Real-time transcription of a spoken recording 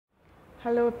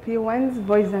Hello P1s,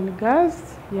 boys and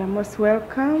girls, you are most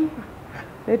welcome.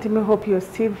 Let me hope you're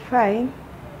still fine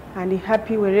and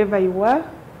happy wherever you are.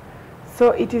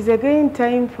 So it is again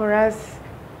time for us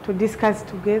to discuss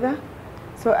together.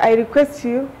 So I request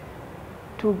you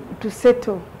to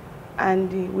settle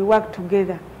and we work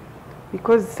together,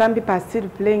 because some people are still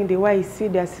playing the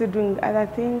YC, they are still doing other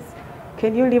things.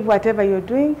 Can you leave whatever you're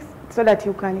doing so that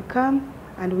you can come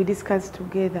and we discuss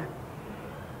together?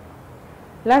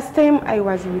 Last time I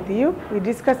was with you, we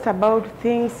discussed about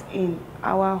things in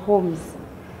our homes,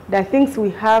 the things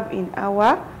we have in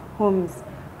our homes,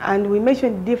 and we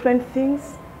mentioned different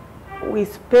things. We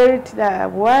spelled the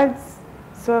words.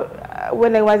 So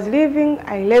when I was leaving,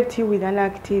 I left you with an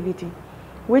activity.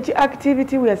 Which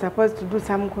activity we are supposed to do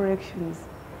some corrections.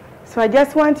 So I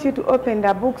just want you to open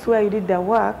the books where you did the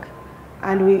work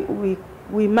and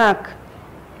we mark.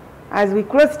 As we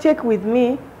cross-check with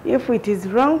me, if it is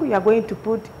wrong, we are going to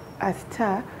put a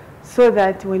star so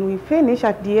that when we finish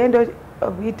at the end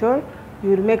of it all,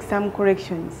 you will make some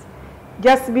corrections.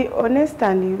 Just be honest,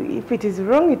 and if it is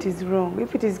wrong, it is wrong.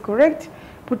 If it is correct,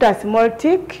 put a small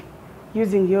tick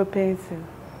using your pencil.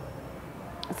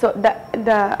 So the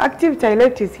activity I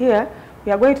left is here.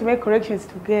 We are going to make corrections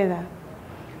together.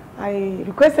 I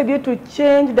requested you to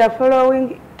change the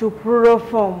following to plural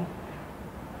form.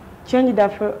 Change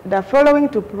the following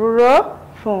to plural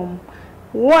form.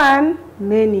 One,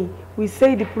 many. We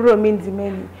say the plural means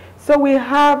many. So we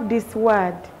have this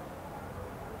word.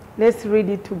 Let's read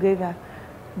it together.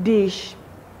 Dish.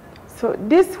 So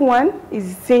this one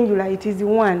is singular. It is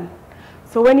one.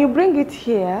 So when you bring it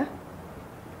here,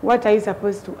 what are you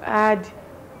supposed to add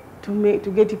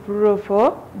to get a plural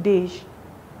for dish?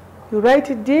 You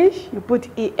write dish, you put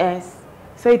es.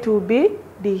 So it will be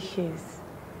dishes.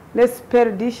 Let's spell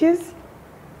dishes.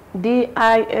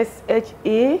 D-I-S-H-E-S.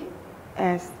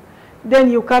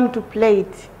 Then you come to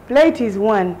plate. Plate is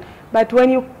one. But when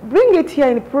you bring it here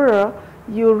in plural,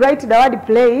 you write the word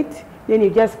plate, then you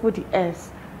just put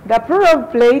S. The plural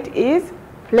of plate is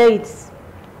plates.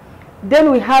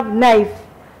 Then we have knife.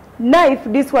 Knife,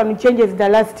 this one changes the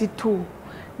last two.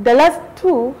 The last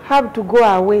two have to go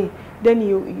away. Then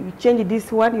you change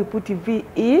this one, you put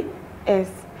V-E-S.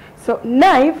 So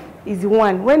knife is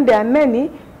one. When there are many,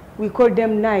 we call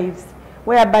them knives,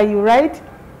 whereby you write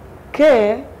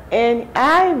K-N-I-V-E-S,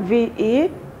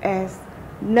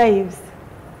 knives.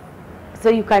 So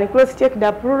you can cross-check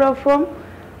the plural form,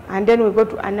 and then we go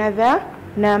to another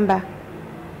number.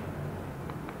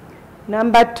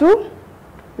 Number 2,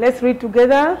 let's read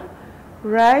together.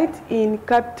 Write in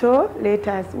capital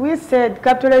letters. We said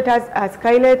capital letters are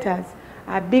sky letters,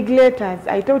 are big letters.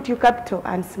 I taught you capital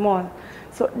and small.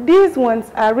 So these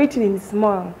ones are written in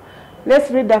small.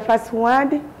 Let's read the first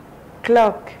word,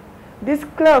 clock. This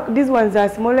clock, these ones are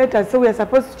small letters, so we are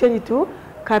supposed to change it to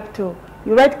capital.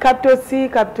 You write capital C,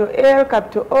 capital L,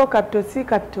 capital O, capital C,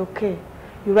 capital K.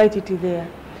 You write it there.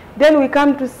 Then we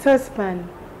come to saucepan.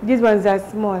 These ones are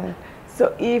small.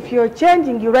 So if you're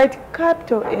changing, you write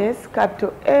capital S,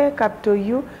 capital A, capital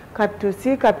U, capital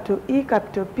C, capital E,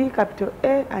 capital P, capital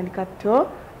A, and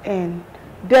capital N.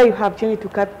 There you have changed to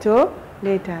capital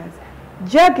letters.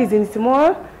 Jug is in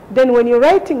small. Then when you're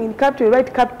writing in capital, you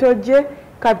write capital J,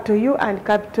 capital U, and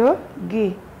capital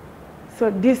G. So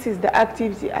this is the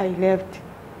activity I left.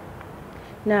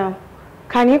 Now,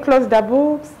 can you close the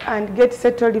books and get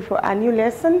settled for a new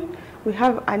lesson? We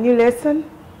have a new lesson.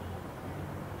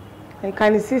 I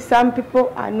can see some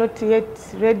people are not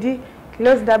yet ready.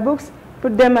 Close the books,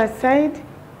 put them aside,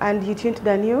 and you tune to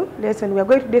the new lesson. We are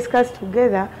going to discuss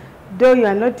together, though you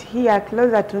are not here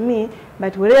closer to me,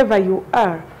 but wherever you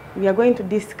are, we are going to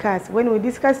discuss. When we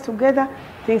discuss together,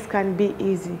 things can be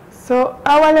easy. So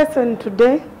our lesson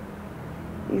today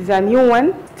is a new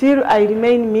one. Still, I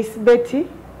remain Miss Betty,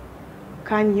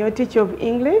 your teacher of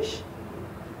English.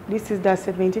 This is the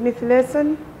 17th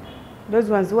lesson. Those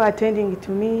ones who are attending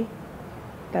to me,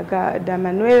 the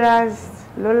Manuelas,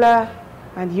 Lola,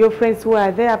 and your friends who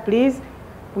are there, please,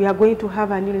 we are going to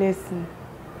have a new lesson.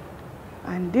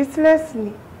 And this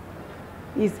lesson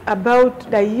is about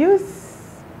the use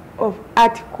of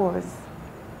articles.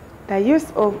 The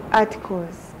use of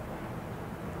articles.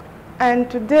 And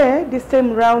today, this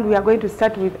time round, we are going to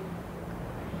start with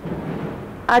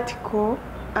article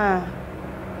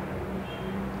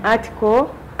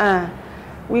Article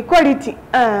We call it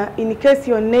in case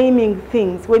you're naming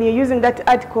things. When you're using that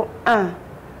article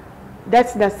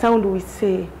that's the sound we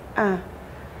say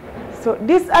So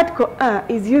this article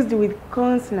is used with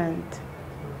consonant.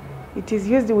 It is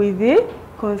used with the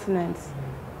consonants.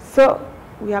 So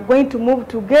we are going to move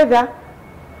together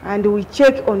and we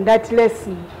check on that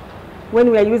lesson when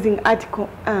we are using article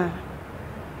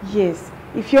Yes.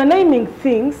 If you're naming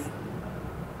things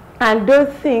and those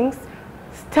things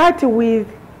start with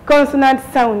consonant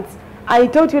sounds, I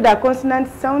taught you the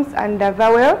consonant sounds and the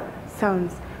vowel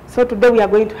sounds. So today we are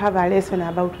going to have a lesson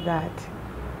about that.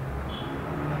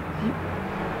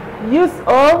 Use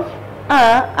of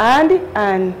and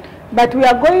an. But we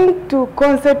are going to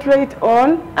concentrate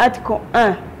on article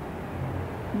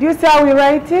Do you see how we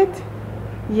write it?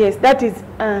 Yes, that is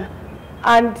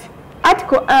and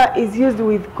article is used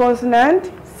with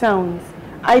consonant sounds.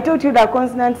 I told you the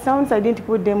consonant sounds, I didn't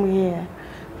put them here.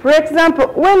 For example,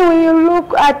 when we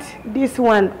look at this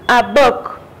one, a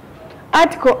book,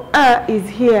 article is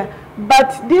here,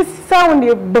 but this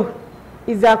sound b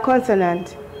is a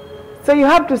consonant. So you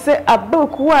have to say a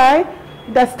book. Why?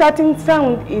 The starting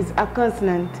sound is a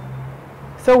consonant.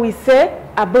 So we say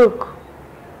a book.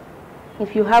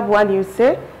 If you have one, you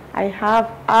say, I have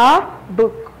a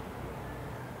book.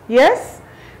 Yes?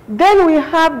 Then we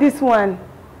have this one.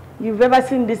 You've ever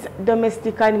seen this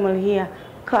domestic animal here,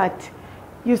 cat.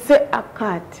 You say a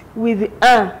cat with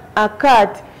a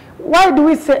cat. Why do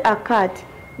we say a cat?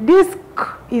 This k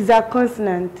is a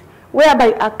consonant,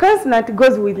 whereby a consonant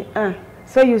goes with a.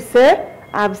 So you say,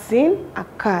 I've seen a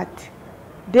cat.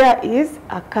 There is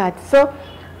a cat. So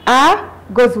a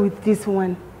goes with this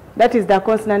one. That is the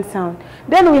consonant sound.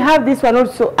 Then we have this one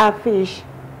also, a fish.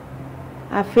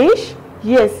 A fish?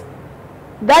 Yes.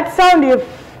 That sound,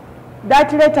 if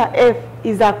that letter F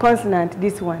is a consonant,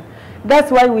 this one.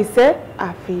 That's why we say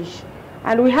a fish.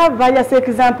 And we have various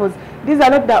examples. These are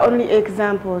not the only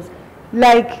examples.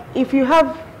 Like if you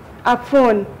have a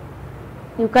phone,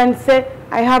 you can say,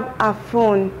 I have a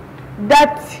phone.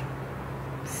 That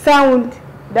sound,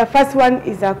 the first one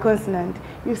is a consonant.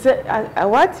 You say a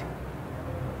what?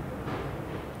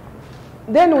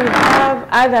 Then we have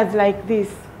others like this.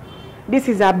 This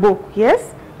is a book,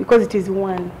 yes? Because it is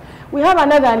one. We have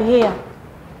another one here.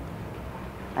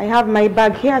 I have my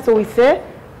bag here, so we say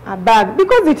a bag.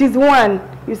 Because it is one,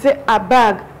 you say a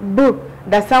bag, b.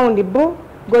 The sound b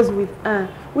goes with a.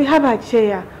 We have a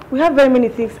chair. We have very many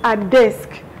things. A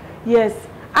desk, yes.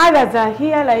 Others are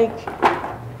here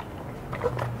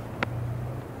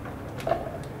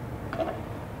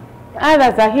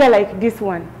like this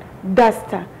one,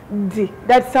 duster, D.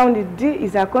 That sound D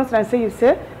is a consonant, so you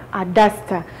say a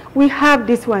duster. We have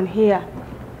this one here,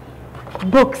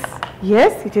 books.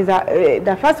 Yes, it is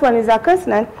the first one is a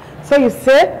consonant, so you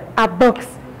say a box.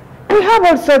 We have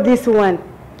also this one.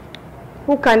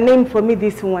 Who can name for me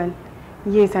this one?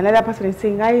 Yes, another person is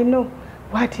saying, I know.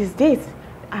 What is this?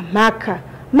 A marker.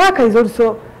 Marker is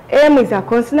also, M is a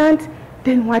consonant.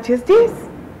 Then what is this?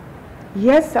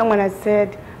 Yes, someone has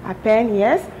said a pen,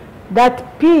 yes.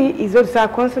 That P is also a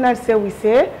consonant, so we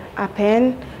say a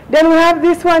pen. Then we have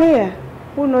this one here.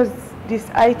 Who knows this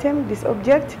item, this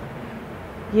object?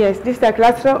 Yes, this is a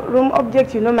classroom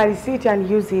object. You normally see it and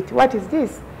use it. What is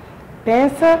this?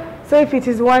 Pencil. So if it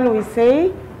is one, we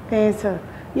say pencil.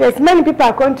 Yes, many people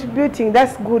are contributing.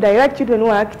 That's good. I like children who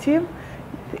are active.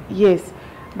 Yes,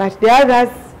 but the others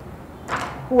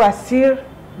who are still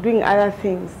doing other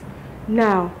things.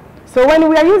 Now, so when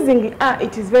we are using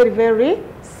it is very, very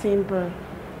simple.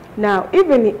 Now,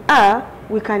 even in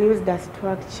we can use the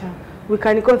structure. We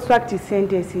can construct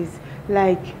sentences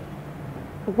like,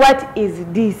 what is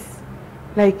this?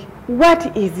 Like,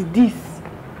 what is this?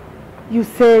 You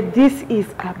say, this is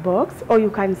a box, or you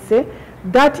can say,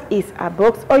 that is a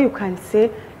box, or you can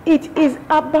say, it is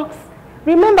a box.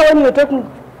 Remember when you're talking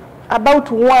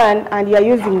about one and you're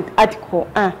using article,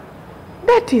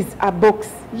 that is a box.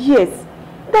 Yes,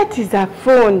 that is a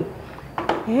phone.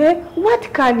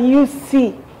 What can you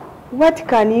see? What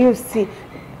can you see?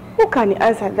 Who can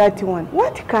answer that one?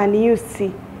 What can you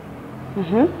see?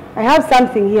 I have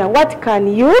something here. What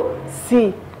can you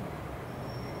see?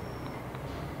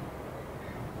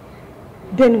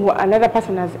 Then another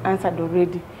person has answered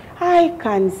already. I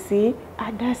can see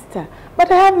a duster. But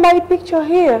I have my picture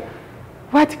here.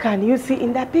 What can you see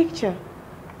in the picture?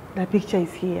 The picture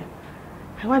is here.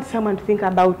 I want someone to think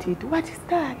about it. What is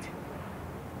that?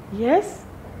 Yes?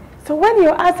 So when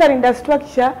you're answering the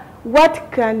structure,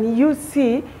 what can you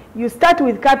see? You start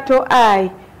with capital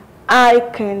I. I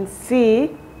can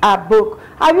see a book.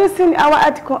 Have you seen our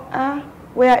article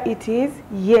where it is?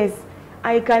 Yes.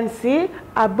 I can see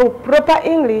a book, proper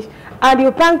English, and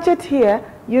you punctuate here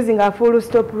using a full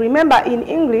stop. Remember, in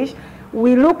English,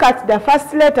 we look at the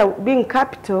first letter being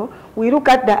capital, we look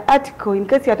at the article. In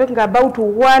case you're talking about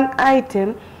one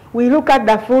item, we look at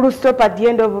the full stop at the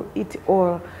end of it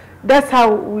all. That's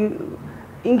how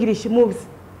English moves: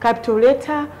 capital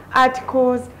letter,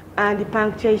 articles, and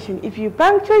punctuation. If you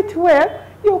punctuate well,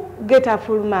 you get a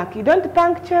full mark. You don't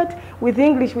punctuate. With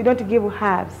English, we don't give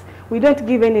halves. We don't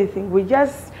give anything. We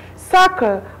just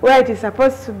circle where it is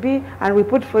supposed to be, and we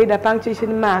put for it a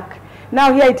punctuation mark.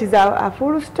 Now here it is a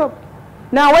full stop.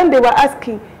 Now when they were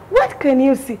asking, what can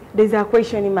you see? There's a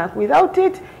question mark. Without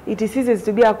it, it ceases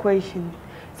to be a question.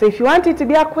 So if you want it to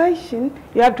be a question,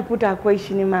 you have to put a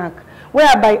question mark,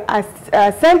 whereby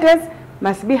a sentence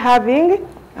must be having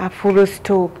a full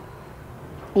stop.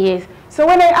 Yes. So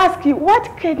when I ask you,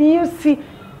 what can you see?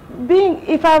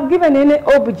 If I've given any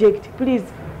object, please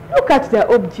look at the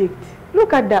object.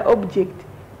 Look at the object.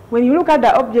 When you look at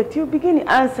the object, you begin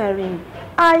answering.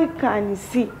 I can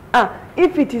see.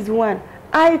 If it is one,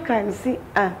 I can see.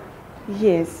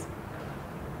 Yes.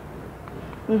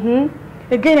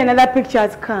 Again, another picture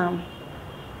has come.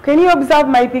 Can you observe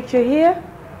my picture here?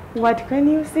 What can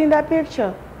you see in the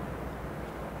picture?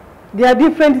 There are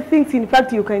different things, in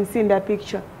fact, you can see in the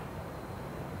picture.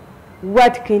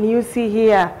 What can you see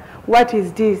here? What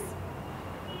is this?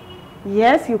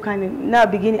 Yes, you can now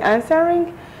begin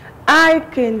answering. I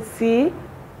can see.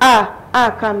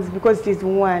 Comes because it is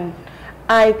one.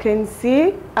 I can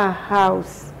see a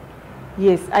house.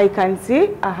 Yes, I can see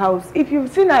a house. If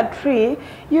you've seen a tree,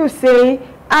 you say,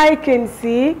 I can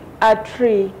see a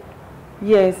tree.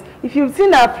 Yes. If you've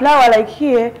seen a flower like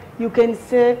here, you can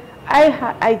say,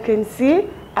 I can see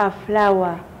a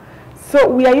flower. So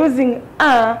we are using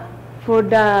a for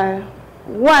the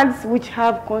words which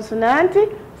have consonant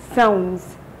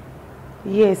sounds.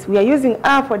 Yes, we are using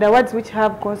a for the words which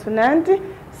have consonant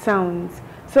sounds.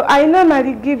 So I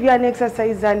normally give you an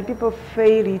exercise and people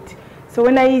fail it. So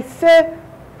when I say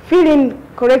fill in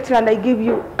correctly and I give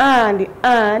you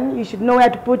and, you should know where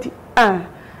to put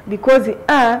because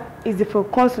is for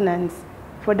consonants,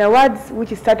 for the words which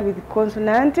start with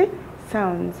consonant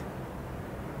sounds.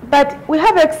 But we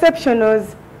have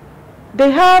exceptionals. They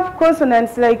have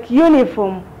consonants like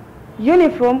uniform.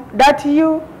 Uniform, that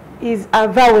U is a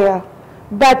vowel.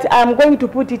 But I'm going to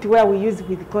put it where we use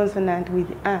with consonant, with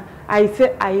I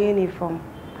say a uniform.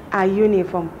 A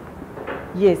uniform.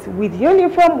 Yes, with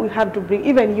uniform we have to bring,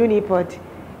 even uniport.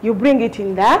 You bring it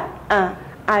in the a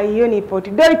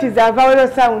uniport. Though it is a vowel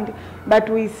sound, but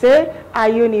we say a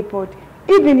uniport.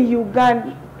 Even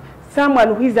Uganda,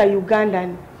 someone who is a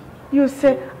Ugandan, you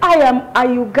say, I am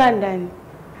a Ugandan.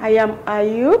 I am a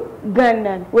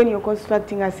Ugandan. When you're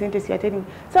constructing a sentence, you're telling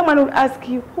someone will ask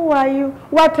you, who are you?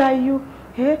 What are you?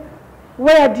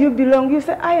 Where do you belong? You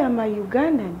say, I am a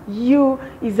Ugandan. U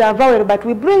is a vowel, but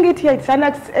we bring it here. It's an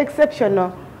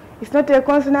exceptional. It's not a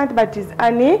consonant, but it's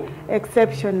an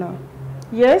exceptional.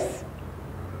 Yes?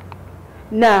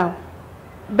 Now,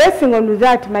 basing on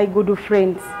that, my good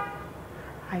friends,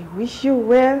 I wish you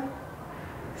well.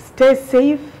 Stay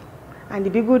safe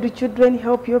and be good children.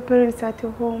 Help your parents at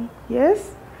home.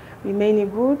 Yes? Remain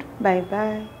good.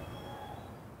 Bye-bye.